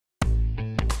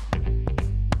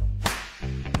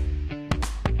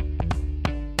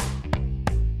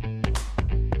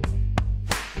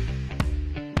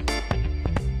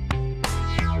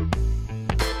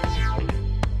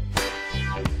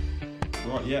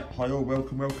Yeah, hi all,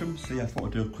 welcome. So yeah, I thought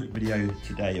I'd do a quick video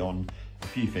today on a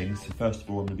few things. So first of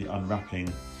all, I'm going to be unwrapping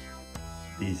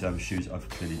these shoes I've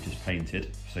clearly just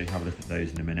painted. So you have a look at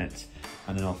those in a minute.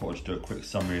 And then I thought I'd just do a quick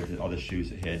summary of the other shoes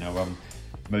that are here. Now,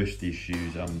 most of these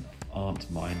shoes aren't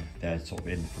mine. They're sort of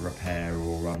in for repair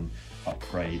or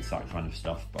upgrades, that kind of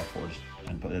stuff. But I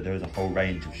thought but there is a whole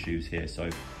range of shoes here. So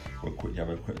we'll quickly have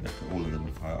a quick look at all of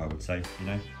them, I would say, you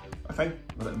know. Okay,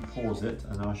 well, let me pause it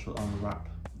and I shall unwrap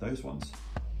those ones.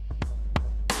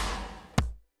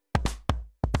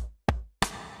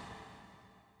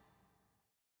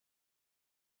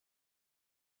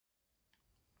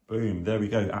 Boom, there we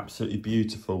go, absolutely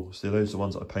beautiful. So those are the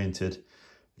ones that I painted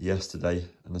yesterday.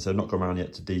 And as I've not gone around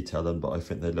yet to detail them, but I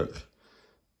think they look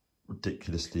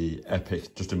ridiculously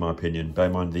epic, just in my opinion. Bear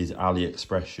in mind, these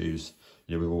AliExpress shoes,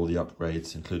 you know, with all the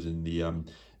upgrades, including the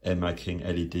Air King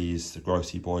LEDs, the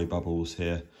Gracie Boy bubbles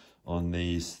here on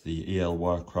these, the EL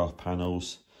Wirecraft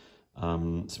panels,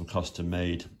 some custom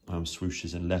made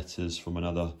swooshes and letters from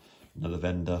another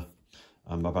vendor.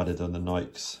 I've added on the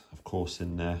Nikes, of course,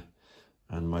 in there,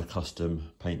 and my custom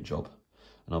paint job.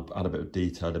 And I'll add a bit of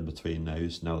detail in between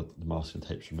those now that the masking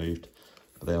tape's removed.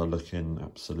 But they are looking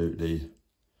absolutely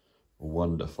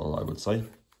wonderful, I would say.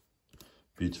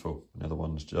 Beautiful. The other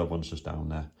one's just down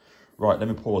there. Right, let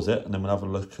me pause it and then we'll have a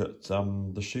look at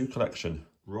the shoe collection.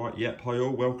 Right, yep, hi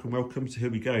all, welcome. So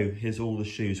here we go. Here's all the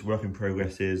shoes, work in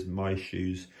progresses, my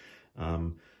shoes,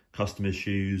 customer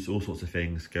shoes, all sorts of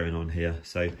things going on here.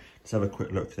 So let's have a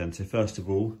quick look then. So first of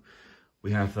all,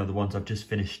 we have the ones I've just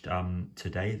finished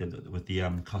today with the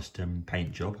custom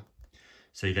paint job.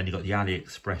 So again, you've got the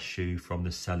AliExpress shoe from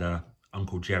the seller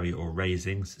Uncle Jerry or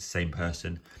Raisings, same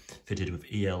person, fitted with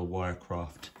EL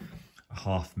Wirecraft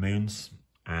half moons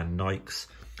and Nikes,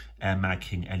 Air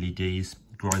King LEDs,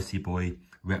 Gracie Boy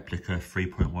replica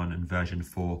 3.1 and version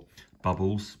 4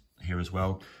 bubbles here as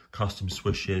well, custom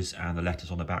swooshes and the letters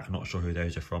on the back. I'm not sure who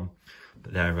those are from,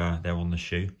 but they're on the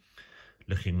shoe,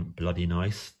 looking bloody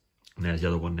nice. And there's the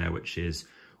other one there, which is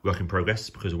work in progress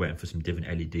because we're waiting for some different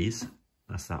LEDs.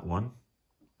 That's that one.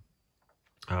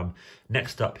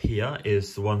 Next up here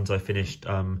is the ones I finished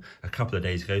a couple of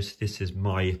days ago. So this is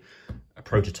my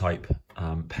prototype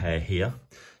pair here.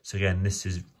 So again, this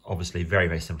is obviously very,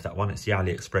 very similar to that one. It's the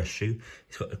AliExpress shoe.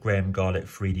 It's got the Graham Garlic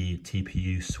 3D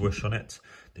TPU swoosh on it,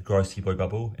 the Gracie Boy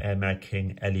bubble, Air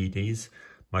King LEDs,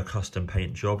 my custom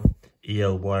paint job,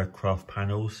 EL Wirecraft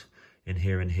panels in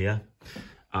here and here.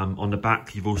 On the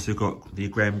back, you've also got the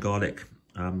Graham Garlic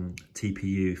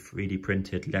TPU 3D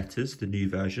printed letters, the new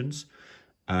versions.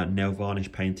 Nail varnish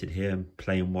painted here and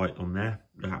plain white on there.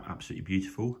 Absolutely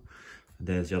beautiful. And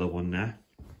there's the other one there.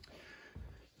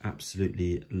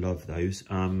 Absolutely love those.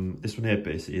 This one here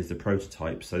basically is the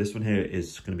prototype. So this one here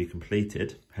is going to be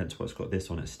completed, hence why it's got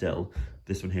this on it still.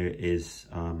 This one here is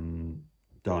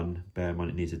done. Bear in mind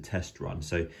it needs a test run.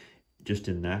 So just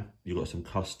in there, you've got some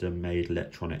custom made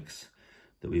electronics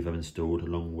that we've installed,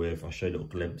 along with, I'll show you a little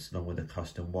glimpse, along with a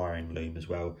custom wiring loom as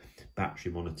well,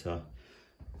 battery monitor,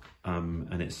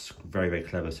 and it's very, very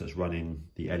clever. So it's running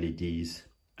the LEDs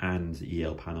and the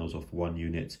EL panels off one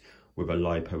unit with a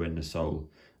LiPo in the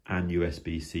sole and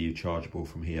USB-C chargeable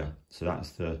from here. So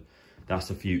that's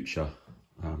the future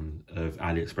of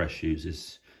AliExpress shoes,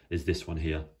 is this one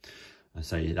here. I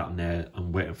say that one there,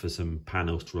 I'm waiting for some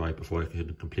panels to arrive before I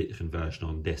can complete the conversion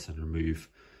on this and remove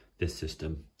this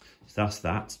system. So that's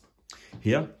that.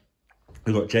 Here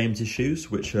we've got James's shoes,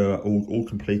 which are all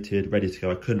completed, ready to go.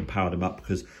 I couldn't power them up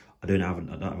because I don't have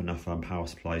enough power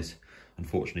supplies,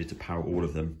 unfortunately, to power all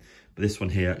of them. But this one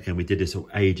here, again, we did this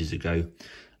ages ago.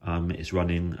 It's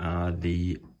running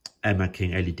the Air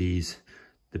King LEDs,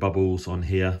 the bubbles on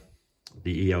here,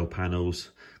 the EL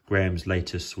panels, Graham's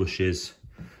latest swooshes,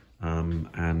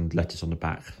 and letters on the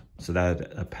back. So they're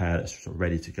a pair that's sort of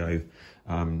ready to go.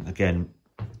 Again,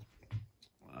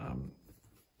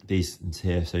 these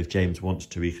here, so if James wants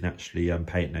to, we can actually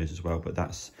paint those as well, but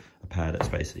that's a pair that's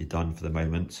basically done for the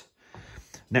moment.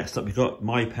 Next up, we've got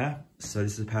my pair. So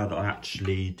this is a pair that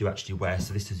I do actually wear.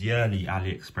 So this is the early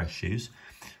AliExpress shoes,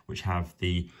 which have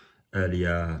the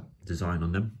earlier design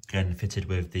on them. Again, fitted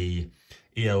with the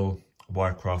EL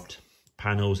Wirecraft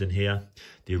panels in here,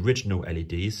 the original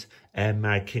LEDs,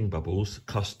 Air King bubbles,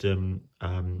 custom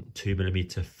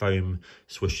 2mm foam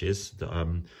swooshes that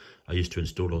I used to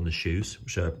install on the shoes,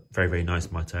 which are very, very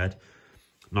nice, might I add.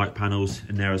 Night panels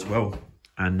in there as well.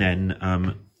 And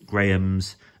then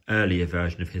Graham's earlier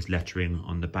version of his lettering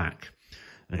on the back.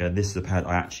 And again, this is a pair that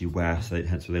I actually wear, so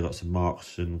hence why they've got some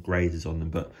marks and grazes on them,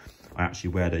 but I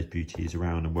actually wear those beauties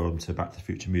around and wear them to Back to the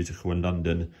Future musical in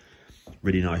London.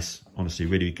 Really nice, honestly,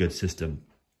 really good system.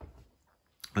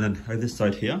 And then over this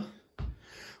side here,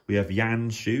 We have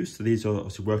Jan's shoes. So these are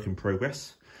obviously work in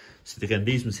progress. So again,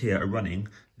 these ones here are running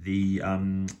the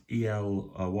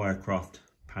EL Wirecraft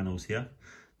panels here.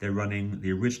 They're running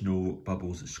the original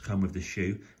bubbles that come with the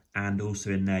shoe, and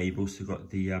also in there you've also got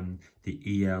the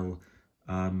EL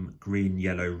green,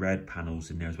 yellow, red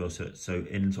panels in there as well. So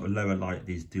in sort of lower light,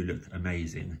 these do look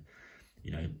amazing,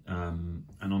 you know.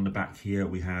 And on the back here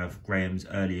we have Graham's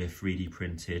earlier 3D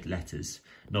printed letters,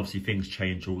 and obviously things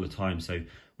change all the time. So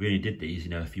we only did these,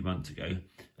 you know, a few months ago,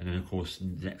 and then of course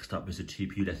next up is the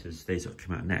 2P letters. They sort of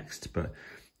come out next, but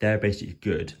they're basically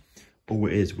good. All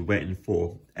it is, we're waiting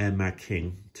for Air Mag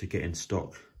King to get in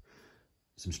stock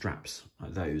some straps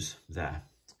like those there,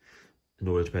 in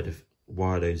order to be able to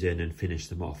wire those in and finish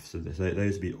them off. So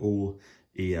those would be all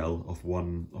EL of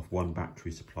one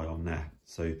battery supply on there.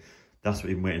 So that's what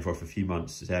we've been waiting for a few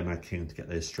months, is Air Mag King to get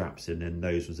those straps in, and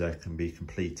those ones there can be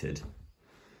completed.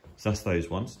 So that's those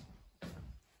ones.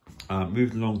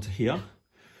 Moved along to here,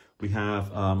 we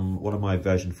have one of my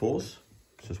version 4s.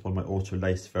 So it's one of my auto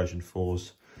lace version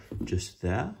 4s just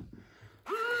there.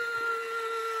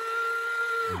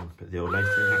 Put the old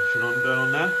lacing action on going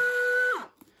on there.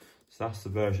 So that's the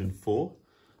version 4.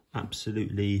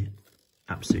 Absolutely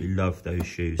love those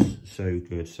shoes. So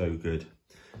good, so good.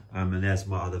 And there's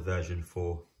my other version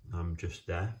 4 just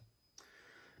there.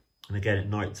 And again, at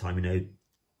night time, you know,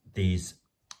 these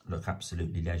look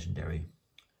absolutely legendary.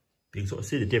 You can sort of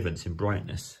see the difference in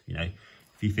brightness, you know.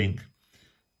 If you think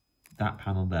that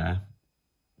panel there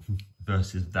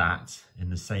versus that in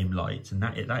the same light, and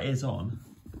that is on,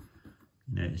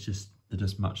 you know, it's just, they're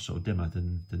just much sort of dimmer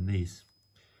than these.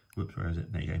 Whoops, where is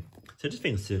it? There you go. So just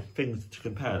things to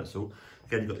compare, that's all.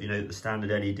 Again, you've got, you know, the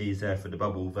standard LEDs there for the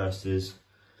bubble versus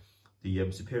the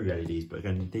superior LEDs, but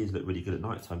again, these look really good at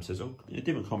night time. So it's all, you know,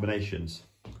 different combinations.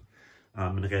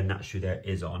 And again, that shoe there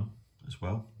is on as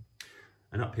well.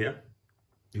 And up here,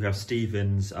 you have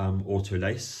Stephen's Auto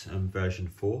Lace version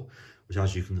 4, which,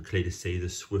 as you can clearly see, the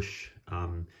swoosh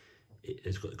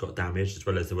it's got damaged, as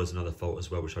well as there was another fault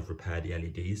as well, which I've repaired the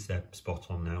LEDs. They're spot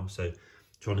on now. So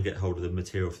trying to get hold of the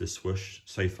material for the swoosh.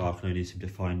 So far, I can only seem to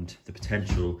find the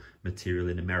potential material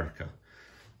in America.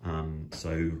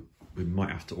 So we might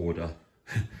have to order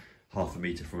half a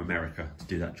metre from America to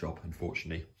do that job,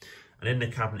 unfortunately. And in the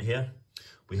cabinet here,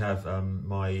 we have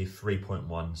my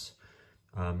 3.1s,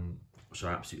 which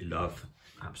I absolutely love.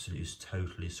 Absolutely,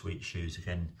 totally sweet shoes.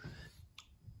 Again,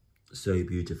 so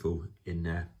beautiful in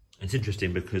there. It's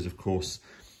interesting because, of course,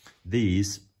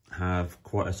 these have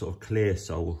quite a sort of clear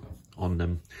sole on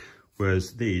them,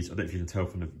 whereas these, I don't know if you can tell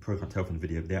from the, probably can't tell from the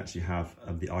video, but they actually have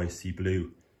the icy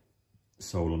blue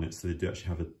sole on it. So they do actually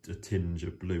have a tinge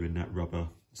of blue in that rubber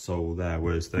sole there,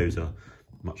 whereas those are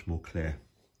much more clear.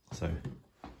 So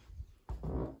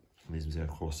these ones here, of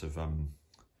course, have a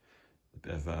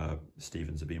bit of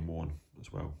Stevens are being worn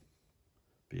as well.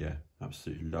 But yeah,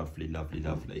 absolutely lovely, lovely,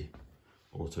 lovely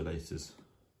auto laces.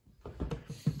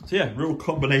 So yeah, real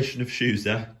combination of shoes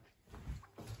there.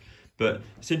 But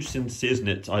it's interesting to see, isn't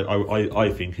it?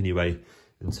 I think anyway,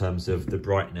 in terms of the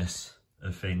brightness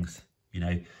of things, you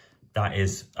know, that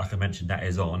is, like I mentioned, that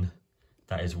is on.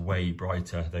 That is way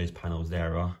brighter, those panels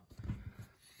there are.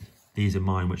 These are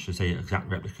mine, which I say exact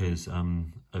replicas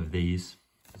of these,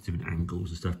 different angles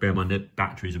and stuff. Bear in mind that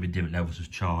batteries will be different levels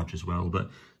of charge as well, but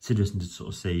it's interesting to sort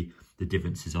of see the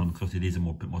differences on, because these are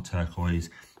a bit more turquoise,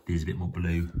 these are a bit more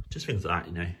blue, just things like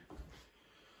that, you know.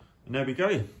 And there we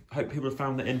go. I hope people have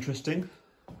found that interesting.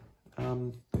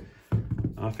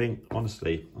 I think,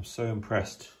 honestly, I'm so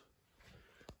impressed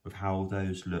with how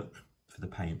those look for the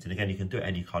paint. And again, you can do it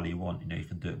any colour you want, you know, you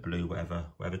can do it blue, whatever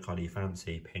colour you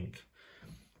fancy, pink.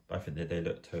 But I think that they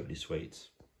look totally sweet.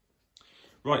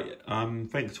 Right,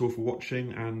 thanks all for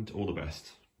watching, and all the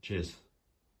best. Cheers.